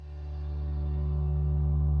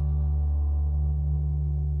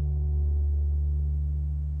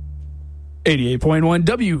88.1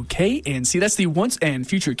 WKNC. That's the Once and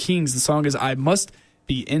Future Kings. The song is I Must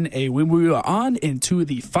Be in a Win. We are on into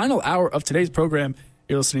the final hour of today's program.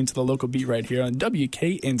 You're listening to the local beat right here on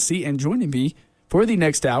WKNC. And joining me for the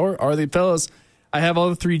next hour are the fellas. I have all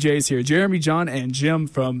the three J's here. Jeremy, John, and Jim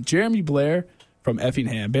from Jeremy Blair from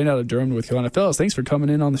Effingham, band out of Durham, North Carolina. Fellas, thanks for coming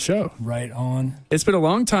in on the show. Right on. It's been a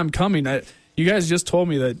long time coming. You guys just told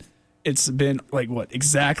me that it's been,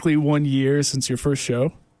 exactly 1 year since your first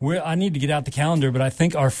show? I need to get out the calendar, but I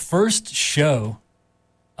think our first show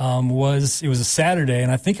was a Saturday,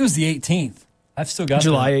 and I think it was the 18th. I've still got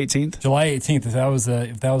July 18th. July 18th. If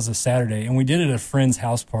that was a Saturday, and we did it at a friend's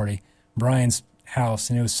house party, Brian's house,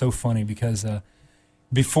 and it was so funny because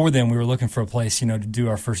before then we were looking for a place, to do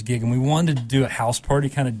our first gig, and we wanted to do a house party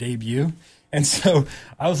kind of debut. And so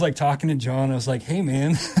I was talking to John. I was like, "Hey,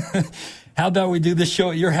 man." How about we do this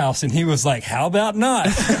show at your house? And he was like, how about not?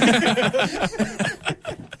 He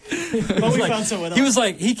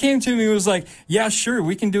came to me and was like, yeah, sure,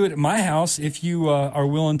 we can do it at my house if you are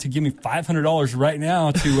willing to give me $500 right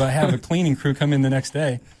now to have a cleaning crew come in the next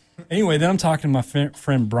day. Anyway, then I'm talking to my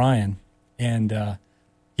friend Brian, and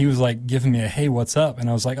he was giving me a, hey, what's up? And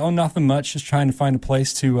I was like, oh, nothing much, just trying to find a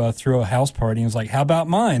place to throw a house party. And he was like, how about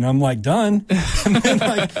mine? And I'm like, done. And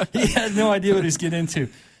then, he had no idea what he was getting into.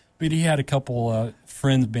 But he had a couple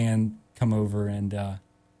friends band come over and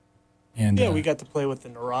we got to play with the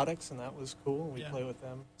Neurotics, and that was cool. We play with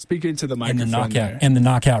them. Speaking to the microphone and the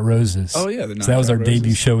Knockout Roses. Oh yeah, that was our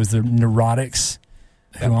debut show. Was the Neurotics,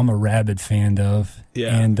 who I'm a rabid fan of.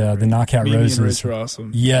 Yeah, and the Knockout Mimi Roses and Rich are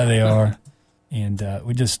awesome. Yeah, they are. And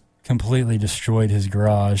we just completely destroyed his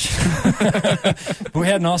garage. But we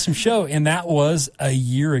had an awesome show, and that was a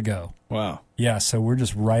year ago. Wow. Yeah, so we're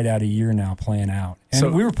just right at a year now playing out.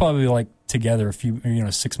 And we were probably together a few,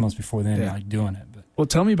 6 months before then, doing it. But. Well,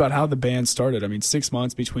 tell me about how the band started. I mean, 6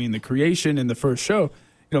 months between the creation and the first show.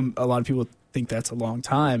 A lot of people think that's a long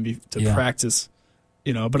time to practice,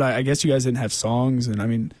 but I guess you guys didn't have songs. And I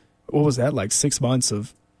mean, what was that like, 6 months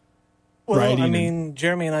of writing? I mean,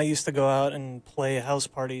 Jeremy and I used to go out and play house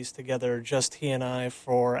parties together, just he and I,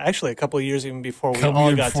 for actually a couple of years even before we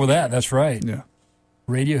all got before that, that's right. Yeah.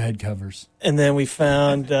 Radiohead covers. And then we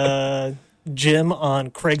found Jim on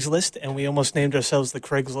Craigslist, and we almost named ourselves the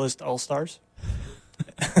Craigslist All-Stars.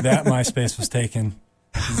 That MySpace was taken.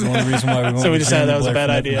 This is the only reason why we went. So we decided that was a bad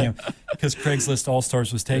idea. Because Craigslist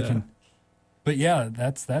All-Stars was taken. Yeah. But yeah,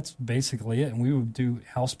 that's basically it. And we would do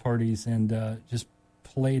house parties and just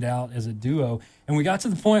played out as a duo. And we got to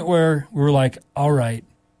the point where we were like, all right,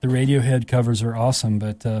 the Radiohead covers are awesome,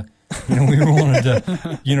 but... we wanted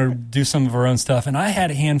to, do some of our own stuff. And I had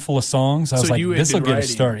a handful of songs. I was like, this will get us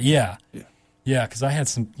started. Yeah, because I had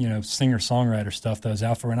some, singer-songwriter stuff that was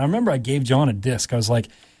out for. And I remember I gave John a disc. I was like,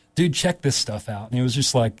 dude, check this stuff out. And it was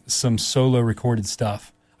just some solo recorded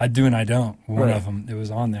stuff. I do and I don't. One of them, it was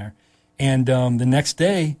on there. And the next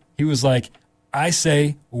day, he was like, I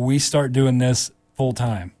say we start doing this full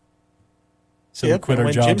time. So we quit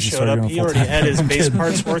our jobs and started doing he already had his bass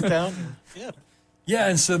parts worked out. Yeah. Yeah,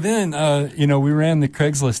 and so then, we ran the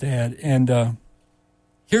Craigslist ad, and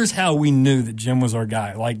here's how we knew that Jim was our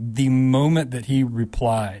guy. The moment that he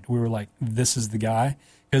replied, we were like, this is the guy.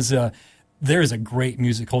 Because there is a great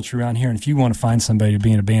music culture around here, and if you want to find somebody to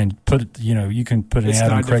be in a band, you can put an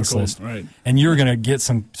ad on Craigslist. Right. And you're going to get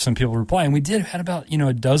some people reply. And we had about,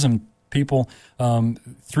 a dozen people. 3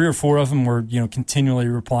 or 4 of them were, continually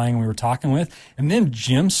replying we were talking with. And then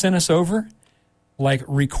Jim sent us over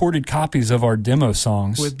recorded copies of our demo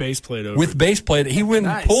songs. With bass played over. With bass played. He went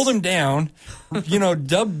and pulled them down,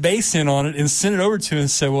 dubbed bass in on it and sent it over to us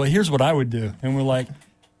and said, well, here's what I would do. And we're like,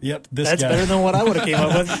 yep, this That's guy. Better than what I would have came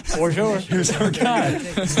up with, for sure. Here's our guy.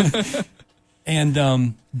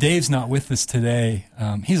 And Dave's not with us today.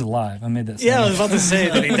 He's alive. I made that sound. Yeah, I was about to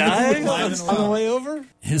say, did he die on the way over?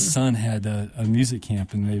 His son had a music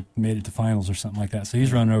camp, and they made it to finals or something like that. So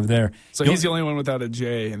he's running over there. So he's the only one without a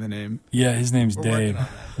J in the name. Yeah, his name's Dave.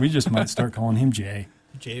 We just might start calling him Jay.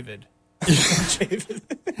 Javid.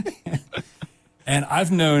 And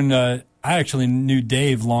I've known, I actually knew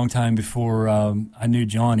Dave a long time before I knew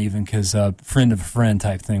John even, because friend of a friend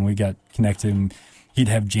type thing. We got connected, and he'd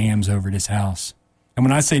have jams over at his house. And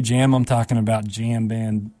when I say jam, I'm talking about jam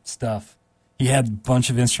band stuff. He had a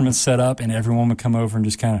bunch of instruments set up, and everyone would come over and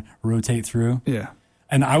just kind of rotate through. Yeah.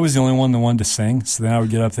 And I was the only one that wanted to sing, so then I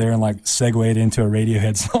would get up there and segue it into a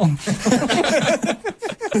Radiohead song.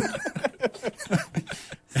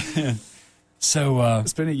 So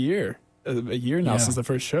it's been a year now since the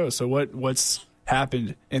first show. So what's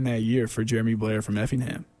happened in that year for Jeremy Blair from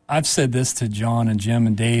Effingham? I've said this to John and Jim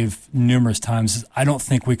and Dave numerous times. I don't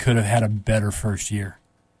think we could have had a better first year.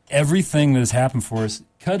 everything that has happened for us.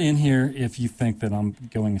 Cut in here if you think that I'm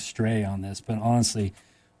going astray on this, but honestly,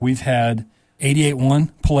 we've had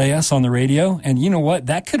 88.1 play us on the radio, and you know what?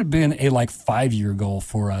 That could have been a 5-year goal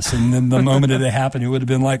for us. And then the moment that it happened, it would have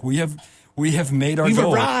been like we have made our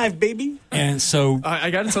goal. We've arrived, baby. And so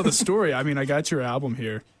I got to tell the story. I mean, I got your album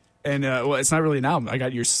here. And, it's not really an album. I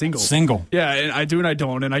got your single. Yeah, and I do and I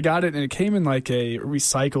don't. And I got it, and it came in a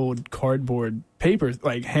recycled cardboard paper,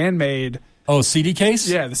 handmade. Oh, CD case?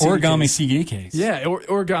 Yeah, the CD origami case. CD case. Yeah,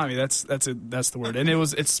 origami. That's the word. And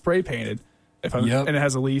it's spray painted. And it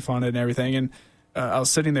has a leaf on it and everything. And I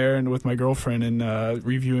was sitting there and with my girlfriend and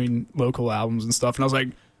reviewing local albums and stuff. And I was like,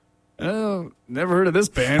 oh, never heard of this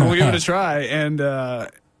band. We'll give it a try.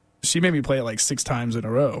 And she made me play it 6 times in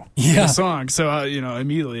a row. Yeah. The song. So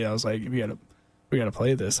immediately I was like, we gotta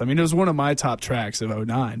play this. I mean, it was one of my top tracks of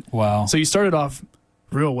 2009. Wow. So you started off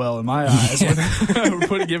real well in my eyes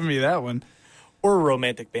with giving me that one. Or a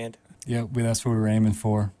romantic band. Yeah, that's what we were aiming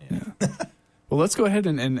for. Yeah. Well, let's go ahead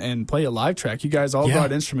and play a live track. You guys all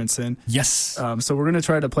brought instruments in. Yes. So we're going to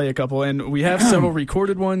try to play a couple. And we have several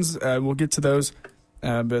recorded ones. We'll get to those.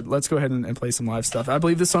 But let's go ahead and play some live stuff. I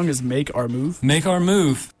believe this song is Make Our Move. Make Our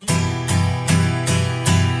Move.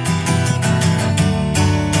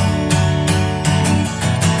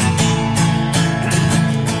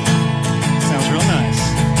 Sounds real nice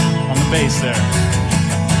on the bass there.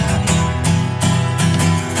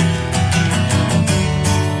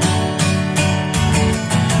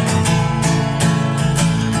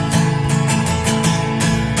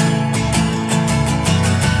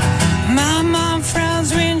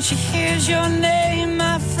 She hears your name,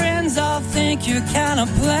 my friends all think you're kind of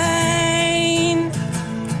plain.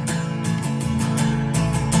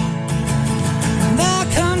 The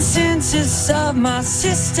consensus of my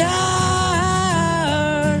sisters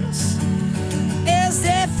is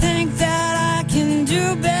they think that I can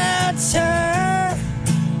do better.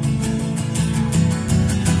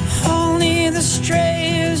 Only the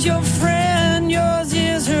stray is your friend, yours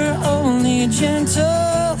is her only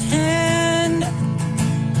gentle hand.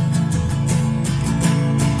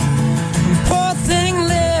 Poor thing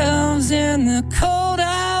lives in the cold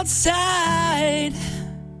outside.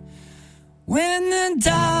 When the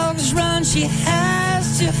dogs run, she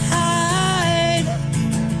has to hide.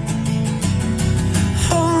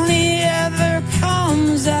 Only ever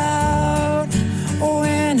comes out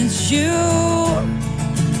when it's you.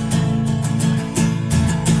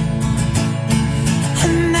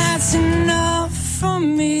 And that's enough for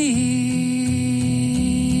me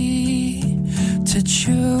to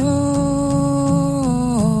choose.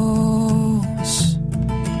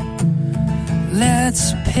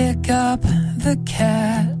 Let's pick up the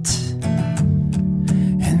cat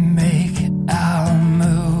and make our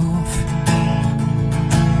move.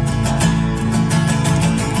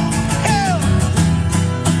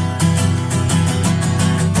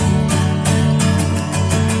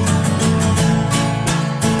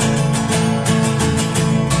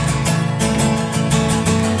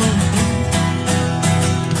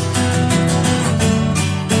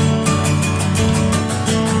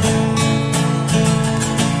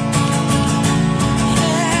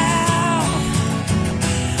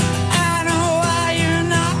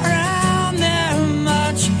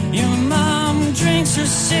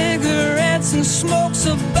 Smokes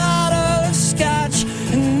a bottle of scotch,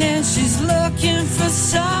 and then she's looking for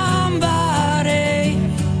somebody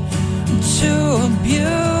to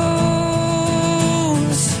abuse.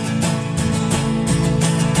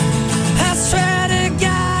 I swear to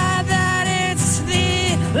God that it's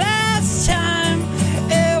the last time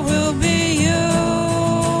it will be you.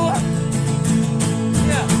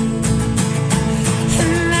 Yeah.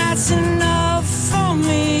 And that's enough for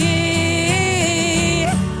me.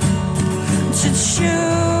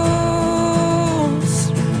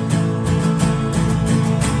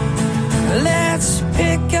 Let's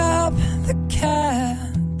pick up the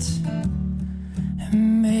cat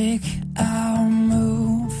and make our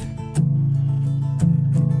move.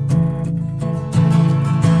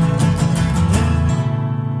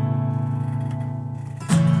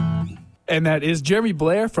 And that is Jeremy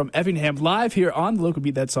Blair from Effingham live here on the Local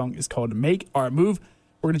Beat. That song is called Make Our Move.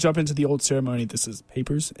 We're going to jump into the old ceremony. This is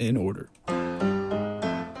Papers in Order.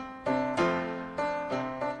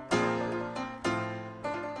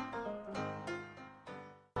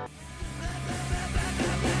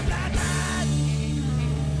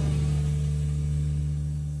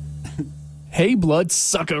 Hey Blood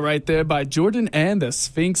Sucker right there by Jordan and the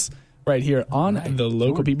Sphinx right here on the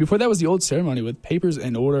Local Beat. Before that was the old ceremony with Papers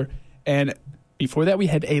in Order. And before that we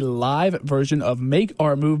had a live version of Make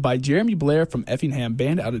Our Move by Jeremy Blair from Effingham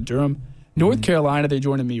Band out of Durham. North Carolina, they're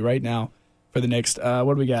joining me right now for the next,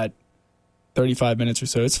 what do we got, 35 minutes or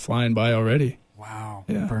so. It's flying by already. Wow.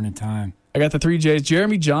 Yeah. Burning time. I got the 3 J's,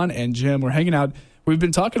 Jeremy, John, and Jim. We're hanging out. We've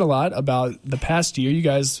been talking a lot about the past year. You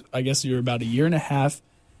guys, I guess you're about a year and a half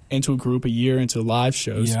into a group, a year into live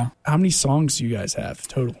shows. Yeah. How many songs do you guys have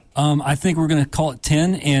total? I think we're going to call it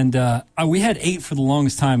 10, and we had 8 for the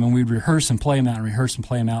longest time, and we'd rehearse and play them out and rehearse and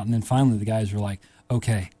play them out, and then finally the guys were like,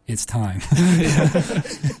 okay, it's time.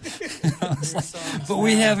 I was like, but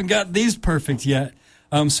we haven't got these perfect yet.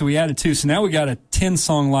 So we added 2. So now we got a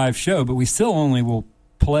 10-song live show, but we still only will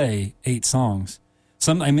play 8 songs.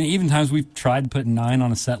 Even times we've tried to put 9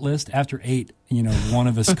 on a set list. After 8, one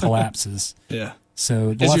of us collapses. Yeah.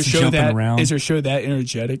 So lots of jumping around. Is your show that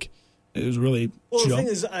energetic? It was really the thing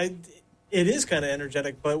is, it is kind of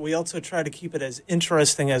energetic, but we also try to keep it as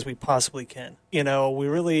interesting as we possibly can. We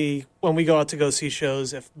really, when we go out to go see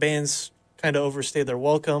shows, if bands kind of overstay their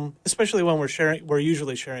welcome, especially when we're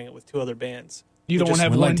usually sharing it with 2 other bands. You don't want to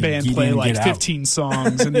have one band play like 15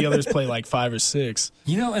 songs and the others play like 5 or 6.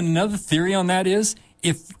 And another theory on that is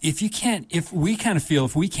if we can't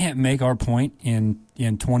make our point in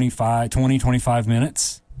 25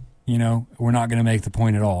 minutes, we're not going to make the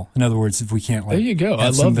point at all. In other words, if we can't there you go. have I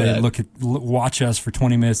love somebody that. watch us for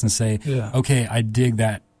 20 minutes and say, okay, I dig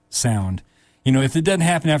that sound. If it doesn't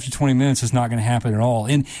happen after 20 minutes, it's not going to happen at all.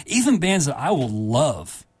 And even bands that I will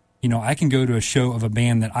love, I can go to a show of a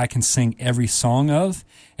band that I can sing every song of,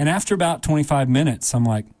 and after about 25 minutes, I'm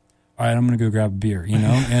like, all right, I'm going to go grab a beer,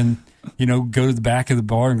 and, go to the back of the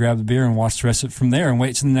bar and grab the beer and watch the rest of it from there and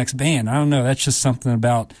wait to the next band. I don't know. That's just something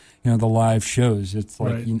about, the live shows. It's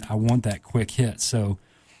like, right. I want that quick hit. So,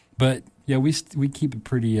 but yeah, we keep it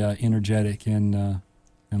pretty energetic, and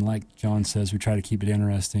like John says, we try to keep it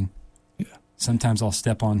interesting. Yeah. Sometimes I'll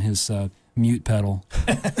step on his mute pedal.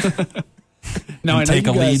 No, and take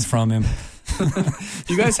a lead from him.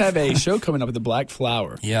 You guys have a show coming up at the Black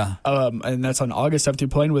Flower. Yeah. And that's on August 7th. You're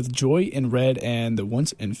playing with Joy in Red and the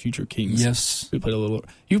Once and Future Kings. Yes. We played a little.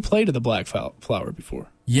 You played at the Black Flower before.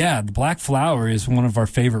 Yeah, the Black Flower is one of our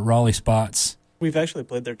favorite Raleigh spots. We've actually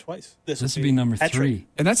played there twice. This will be number 3.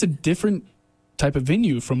 And that's a different type of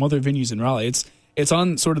venue from other venues in Raleigh. It's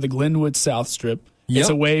on sort of the Glenwood South Strip. Yep. It's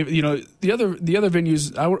away, the other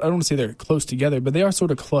venues, I don't want to say they're close together, but they are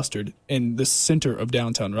sort of clustered in the center of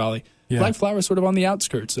downtown Raleigh. Yeah. Black Flower is sort of on the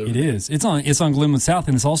outskirts. It is. It's on Glenwood South,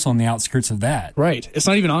 and it's also on the outskirts of that. Right. It's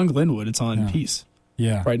not even on Glenwood. It's on Peace.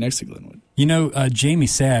 Yeah. Right next to Glenwood. Jamie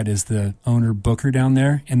Sad is the owner booker down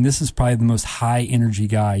there, and this is probably the most high-energy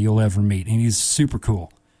guy you'll ever meet, and he's super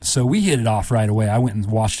cool. So we hit it off right away. I went and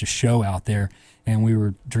watched a show out there, and we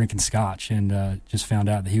were drinking scotch, and just found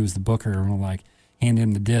out that he was the booker, and we're like, hand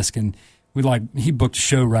him the disc, and he booked a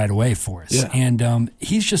show right away for us. Yeah. And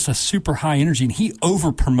he's just a super high energy, and he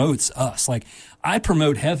over promotes us. Like, I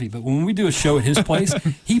promote heavy, but when we do a show at his place,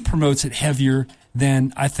 he promotes it heavier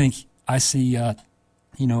than I think I see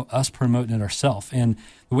us promoting it ourselves. And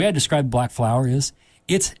the way I describe Black Flower is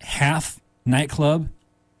it's half nightclub,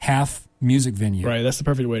 half music venue. Right, that's the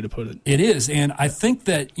perfect way to put it. It is, and I think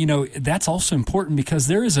that that's also important because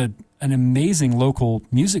there is an amazing local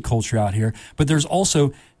music culture out here, but there's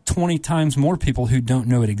also 20 times more people who don't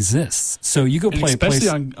know it exists. So you go play especially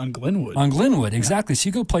a place on Glenwood. On Glenwood, exactly. So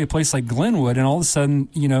you go play a place like Glenwood, and all of a sudden,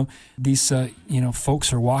 these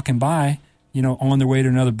folks are walking by, on their way to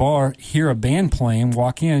another bar, hear a band playing,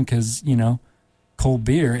 walk in because cold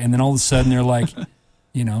beer, and then all of a sudden they're like,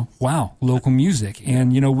 wow, local music,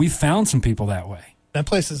 and we found some people that way. That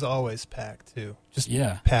place is always packed too. Just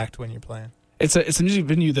packed when you're playing. It's a music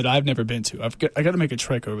venue that I've never been to. I got to make a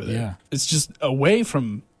trek over there. Yeah. It's just away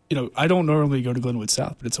from, I don't normally go to Glenwood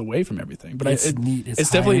South, but it's away from everything. But it's neat.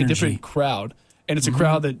 It's definitely energy. A different crowd. And it's a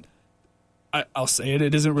crowd that, I'll say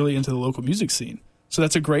it isn't really into the local music scene. So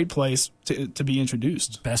that's a great place to be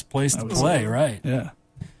introduced. Best place to play, right. Yeah.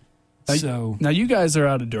 Now you guys are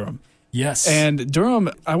out of Durham. Yes. And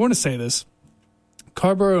Durham, I want to say this,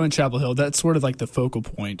 Carborough and Chapel Hill, that's sort of like the focal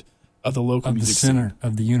point of the local music scene. The center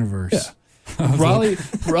of the universe. Yeah.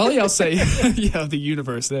 Raleigh, I'll say, the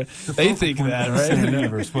universe. They think that, right? The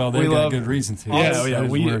universe. Well, they got good reason to. Yeah,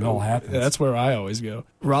 where it all happens. That's where I always go.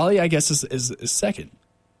 Raleigh, I guess, is second.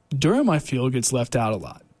 Durham, I feel, gets left out a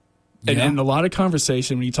lot. And a lot of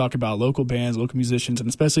conversation when you talk about local bands, local musicians, and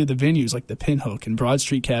especially the venues like the Pinhook and Broad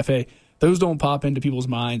Street Cafe, those don't pop into people's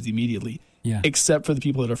minds immediately, except for the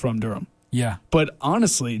people that are from Durham. Yeah. But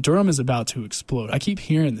honestly, Durham is about to explode. I keep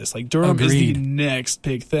hearing this. Like, Durham is the next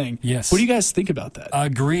big thing. Yes. What do you guys think about that?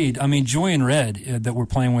 Agreed. I mean, Joy in Red that we're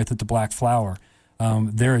playing with at the Black Flower,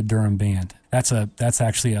 they're a Durham band. That's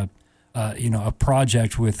actually a a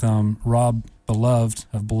project with Rob Beloved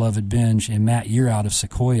of Beloved Binge and Matt Yearout of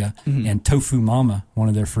Sequoia and Tofu Mama, one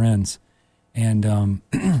of their friends. And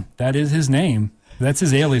that is his name. That's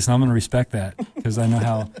his alias, and I'm going to respect that because I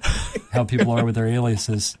know how people are with their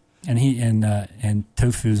aliases. And he and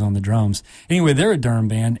Tofu's on the drums. Anyway, they're a Durham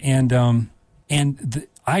band, and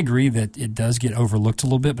I agree that it does get overlooked a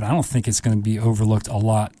little bit, but I don't think it's going to be overlooked a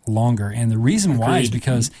lot longer. And the reason why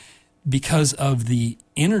is because of the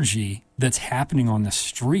energy that's happening on the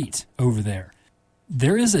street over there.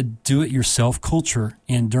 There is a do-it-yourself culture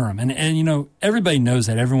in Durham. And you know, everybody knows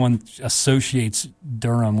that. Everyone associates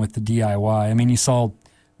Durham with the DIY. I mean,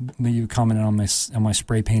 you commented on my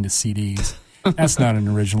spray-painted CDs. That's not an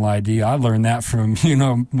original idea. I learned that from,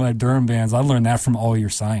 my Durham bands. I learned that from All Your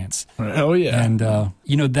Science. Oh, yeah. And,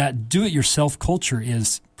 that do-it-yourself culture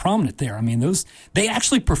is prominent there. I mean, they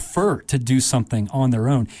actually prefer to do something on their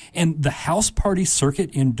own. And the house party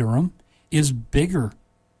circuit in Durham is bigger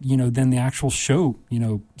than the actual show,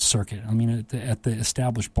 circuit. I mean, at the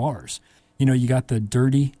established bars. You got the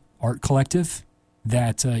Dirty Art Collective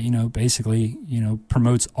that, basically,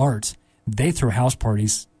 promotes art. They throw house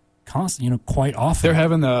parties quite often. They're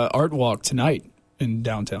having the art walk tonight in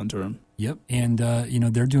downtown Durham. Yep. And,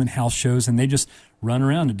 they're doing house shows, and they just run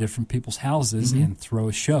around to different people's houses and throw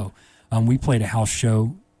a show. We played a house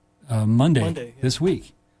show Monday this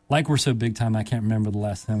week. Like we're so big time, I can't remember the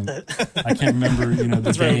last time. I can't remember, the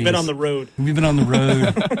That's right. We've been on the road. We've been on the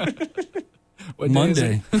road.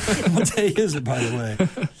 Monday. What day is it, by the way?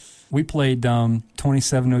 We played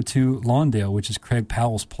 2702 Lawndale, which is Craig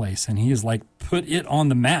Powell's place, and he has put it on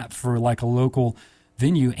the map for a local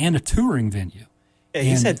venue and a touring venue. Yeah,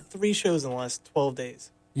 he's had 3 shows in the last 12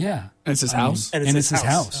 days. Yeah. And it's his house? And it's his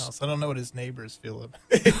house. I don't know what his neighbors feel about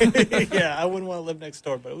it. Yeah, I wouldn't want to live next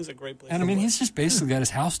door, but it was a great place. And he's just basically got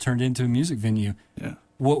his house turned into a music venue. Yeah.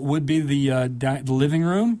 What would be the living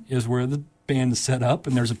room is where the band is set up,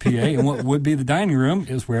 and there's a PA, and what would be the dining room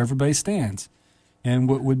is where everybody stands. And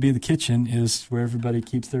what would be the kitchen is where everybody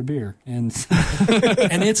keeps their beer. And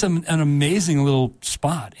and it's an amazing little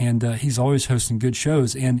spot, and he's always hosting good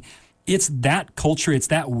shows. And it's that culture, it's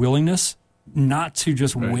that willingness not to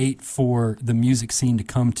just wait for the music scene to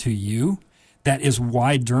come to you. That is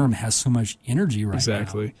why Durham has so much energy right now.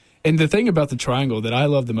 Exactly. And the thing about the Triangle that I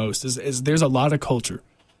love the most is there's a lot of culture.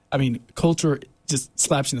 I mean, culture just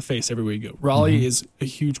slaps you in the face everywhere you go. Raleigh is a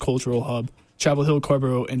huge cultural hub. Chapel Hill,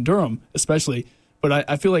 Carrboro, and Durham especially. But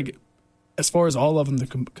I feel like as far as all of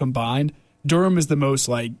them combined, Durham is the most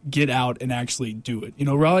get out and actually do it.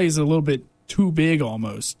 Raleigh is a little bit too big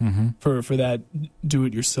almost for that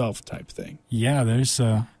do-it-yourself type thing. Yeah, there's,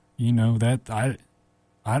 that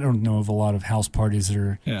I don't know of a lot of house parties that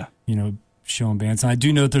are, showing bands. And I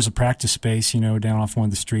do know that there's a practice space, down off one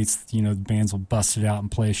of the streets. The bands will bust it out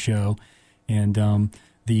and play a show. And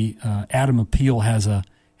the Adam Appeal has a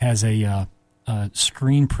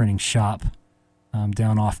screen printing shop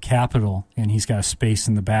down off Capitol, and he's got a space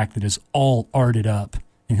in the back that is all arted up,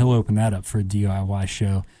 and he'll open that up for a DIY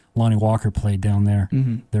show. Lonnie Walker played down there,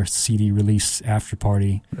 their CD release after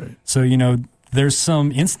party. Right. So, there's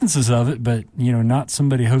some instances of it, but, not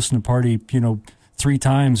somebody hosting a party, 3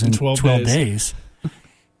 times in 12 days.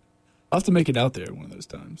 I'll have to make it out there one of those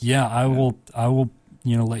times. Yeah, I will,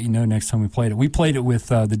 let you know next time we played it. We played it with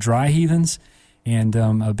the Dry Heathens and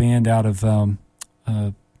a band out of the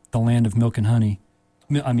land of milk and honey.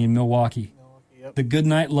 Milwaukee. Yep. The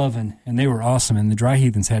Goodnight Lovin', and they were awesome. And the Dry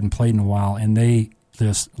Heathens hadn't played in a while, and they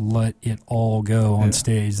just let it all go on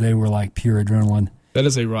stage. They were like pure adrenaline. That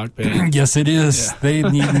is a rock band. Yes, it is. Yeah. They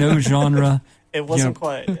need no genre. It wasn't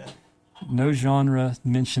quiet. Yeah. No genre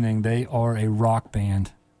mentioning. They are a rock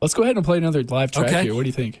band. Let's go ahead and play another live track here. What do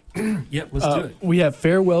you think? Yep, let's do it. We have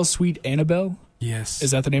Farewell, Sweet Annabelle. Yes. Is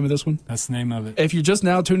that the name of this one? That's the name of it. If you're just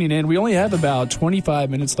now tuning in, we only have about 25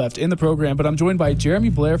 minutes left in the program, but I'm joined by Jeremy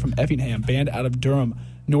Blair from Effingham, band out of Durham,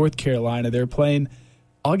 North Carolina. They're playing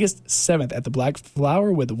August 7th at the Black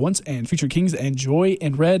Flower with Once and Future Kings and Joy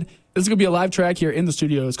in Red. This is going to be a live track here in the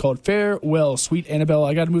studio. It's called Farewell, Sweet Annabelle.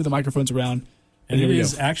 I got to move the microphones around. And it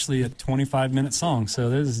is actually a 25-minute song, so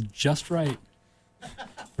this is just right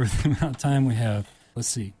for the amount of time we have. Let's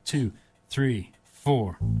see. 2, 3,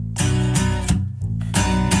 4.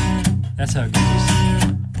 That's how it goes.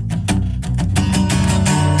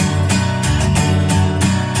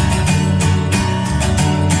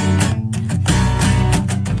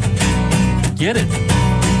 Get it.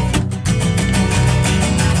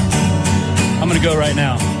 I'm going to go right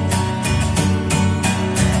now.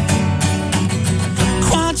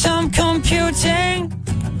 Quantum computing,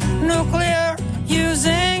 nuclear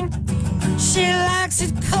using. She likes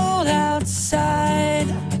it cold outside.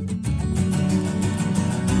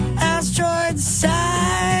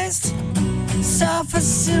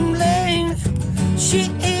 She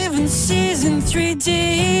even sees in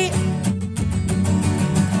 3D.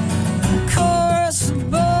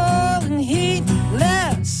 Crucible and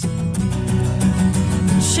heatless.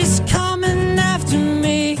 She's coming after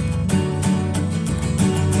me.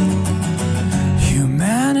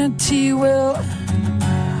 Humanity will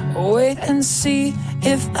wait and see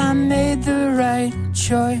if I made the right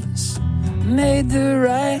choice. Made the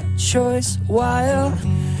right choice while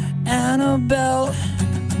Annabelle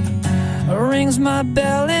rings my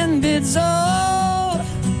bell and bids all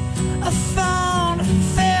a fond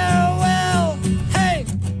farewell. Hey!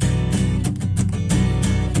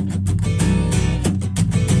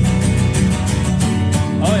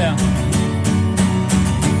 Oh, yeah.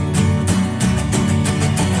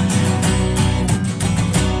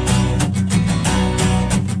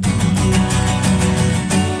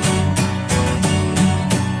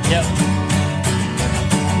 Yep.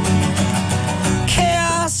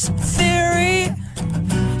 Chaos theory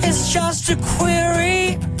is just a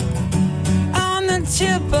query on the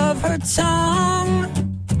tip of her tongue.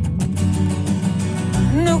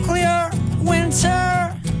 Nuclear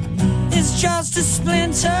winter is just a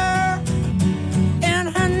splinter in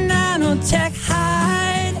her nanotech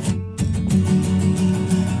hide.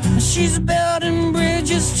 She's building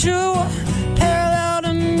bridges to parallel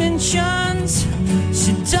dimensions.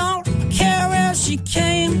 She don't care where she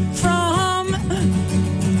came from.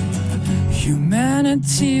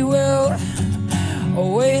 Humanity will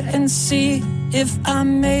wait and see if I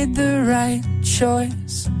made the right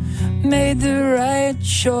choice. Made the right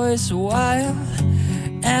choice while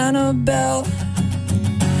Annabelle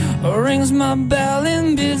rings my bell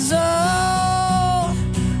and bids all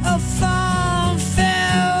a fond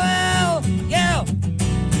farewell. Yeah.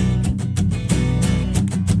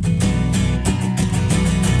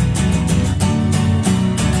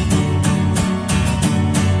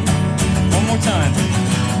 One more time.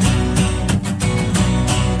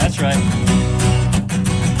 That's right.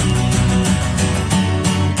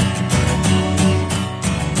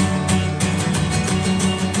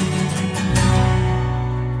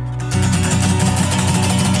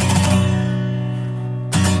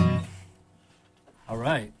 All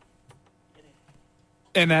right.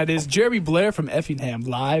 And that is Jeremy Blair from Effingham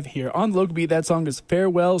live here on Local Beat. That song is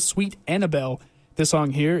Farewell, Sweet Annabelle. This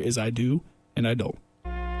song here is I Do and I Don't.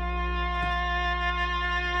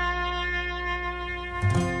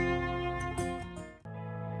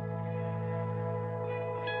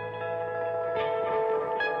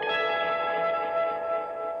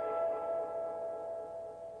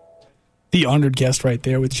 The honored guest right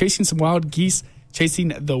there with Chasing Some Wild Geese,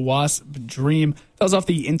 Chasing the Wasp Dream. That was off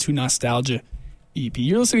the Into Nostalgia EP.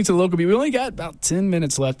 You're listening to the Local Beat. We only got about 10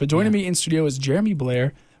 minutes left, but joining me in studio is Jeremy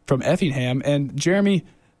Blair from Effingham. And Jeremy,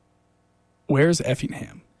 where's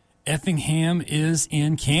Effingham? Effingham is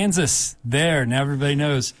in Kansas. There, now everybody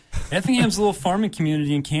knows. Effingham's a little farming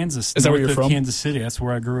community in Kansas. Is that where you're from? Kansas City. That's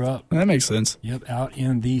where I grew up. That makes sense. Yep, out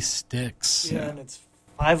in the sticks. Yeah, and it's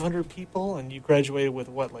 500 people, and you graduated with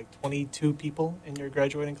what, like 22 people in your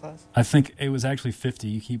graduating class? I think it was actually 50.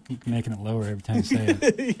 You keep making it lower every time you say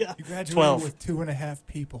it. Yeah. You graduated 12. with 2.5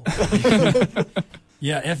 people.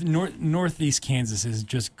 Yeah, Northeast Kansas is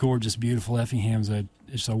just gorgeous, beautiful. Effingham's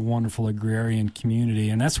it's a wonderful agrarian community,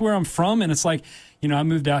 and that's where I'm from. And it's like, I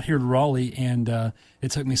moved out here to Raleigh, and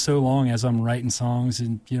it took me so long as I'm writing songs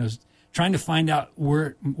and trying to find out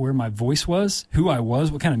where my voice was, who I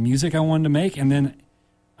was, what kind of music I wanted to make, and then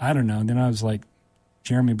I don't know. And then I was like,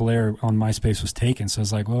 Jeremy Blair on MySpace was taken, so I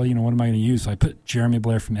was like, well, what am I going to use? So I put Jeremy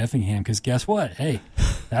Blair from Effingham because guess what? Hey,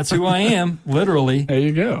 that's who I am, literally. There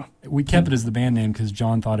you go. We kept it as the band name because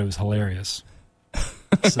John thought it was hilarious.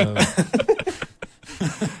 So.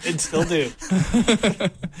 It still do.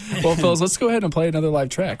 Well, fellas, let's go ahead and play another live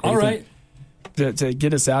track. All right. To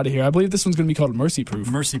get us out of here. I believe this one's going to be called Mercy Proof.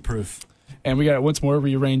 Mercy Proof. And we got to once more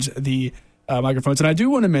rearrange the microphones. And I do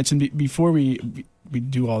want to mention before we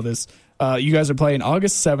do all this, you guys are playing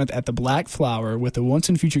August 7th at the Black Flower with the Once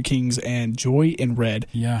and Future Kings and Joy in Red.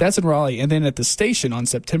 Yeah. That's in Raleigh. And then at the station on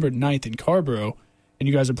September 9th in Carborough. And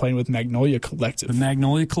you guys are playing with Magnolia Collective. The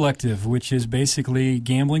Magnolia Collective, which is basically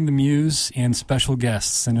Gambling the Muse and special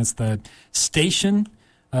guests. And it's the station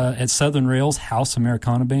at Southern Rail's House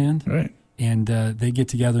Americana Band. Right. And they get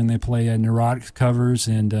together and they play Neurotics covers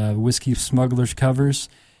and Whiskey Smugglers covers.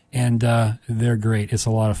 And they're great. It's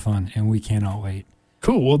a lot of fun, and we cannot wait.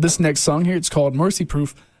 Cool. Well, this next song here, it's called Mercy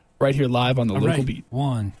Proof, right here live on the All Local right. Beat.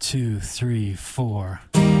 1, 2, 3, 4.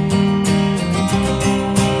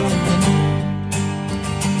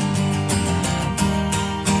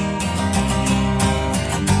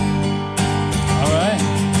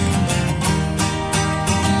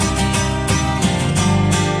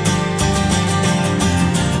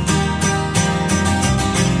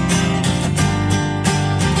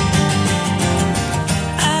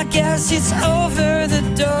 guess it's over, the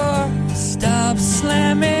door stops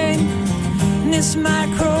slamming. This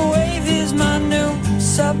microwave is my new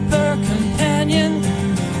supper companion.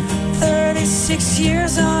 36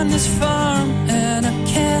 years on this farm, and I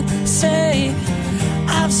can't say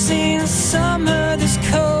I've seen a summer this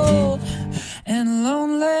cold and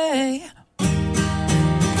lonely.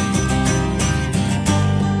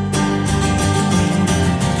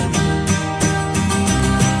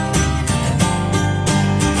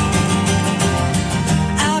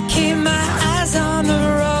 I'll keep my eyes on the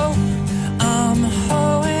road I'm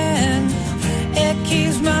hoeing. It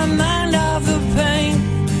keeps my mind off the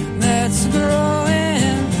pain that's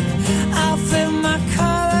growing. I'll fill my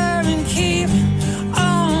collar and keep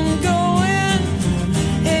on going.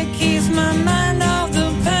 It keeps my mind off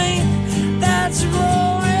the pain that's growing.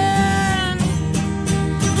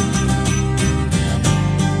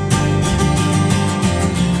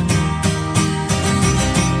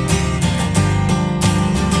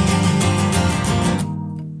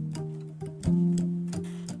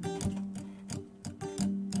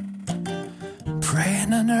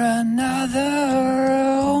 Praying under another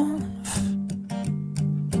roof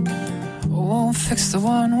won't fix the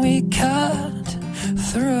one we cut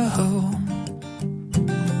through.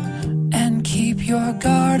 And keep your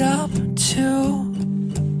guard up too,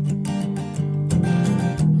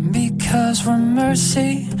 because we're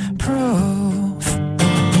mercy proof.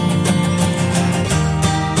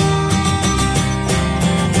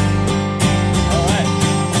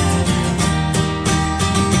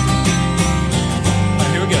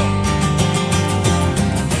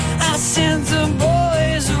 I sent the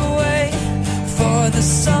boys away for the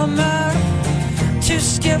summer to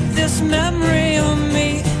skip this memory of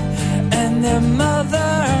me and their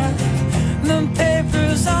mother. The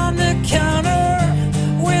papers on the counter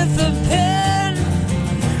with a pen.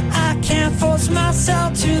 I can't force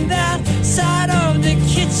myself to that side of the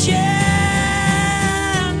kitchen.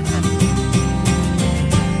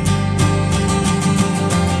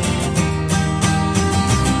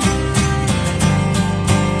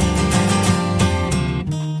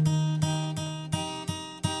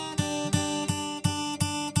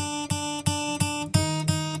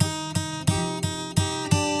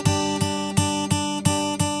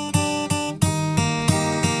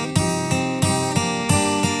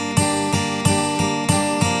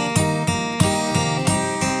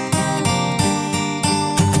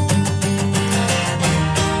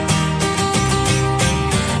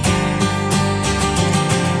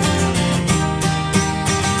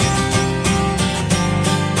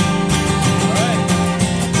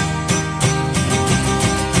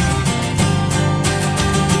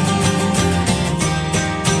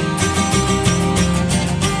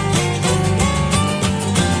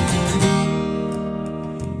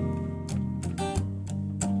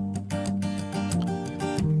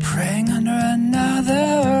 Praying under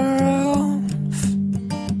another roof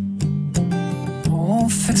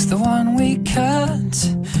won't fix the one we cut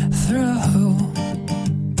through.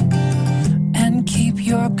 And keep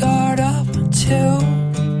your guard up too.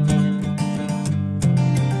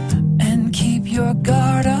 And keep your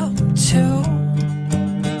guard up too.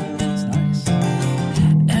 That's nice.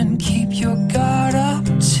 And keep your guard up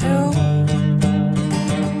too.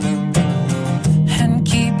 And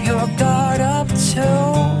keep your guard up too.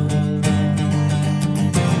 And keep your guard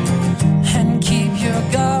up too. And keep your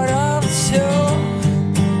guard up too.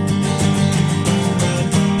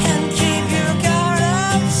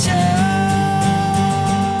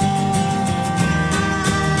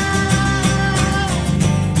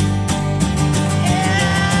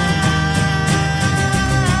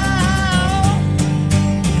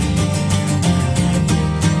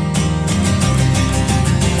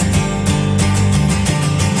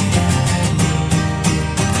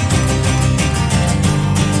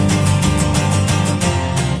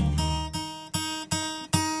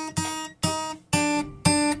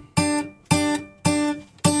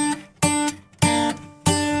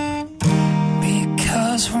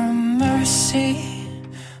 Because we're mercy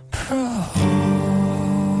proof.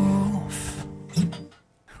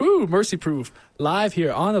 Ooh, Mercy Proof, live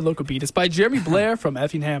here on the Local Beat. It's by Jeremy Blair from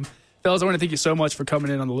Effingham. Fellas, I want to thank you so much for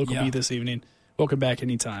coming in on the Local Beat this evening. Welcome back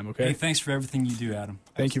anytime, okay? Hey, thanks for everything you do, Adam.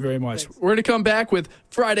 Thank you very much. Thanks. We're going to come back with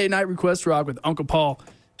Friday Night Request Rock with Uncle Paul.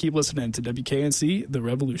 Keep listening to WKNC, The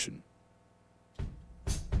Revolution.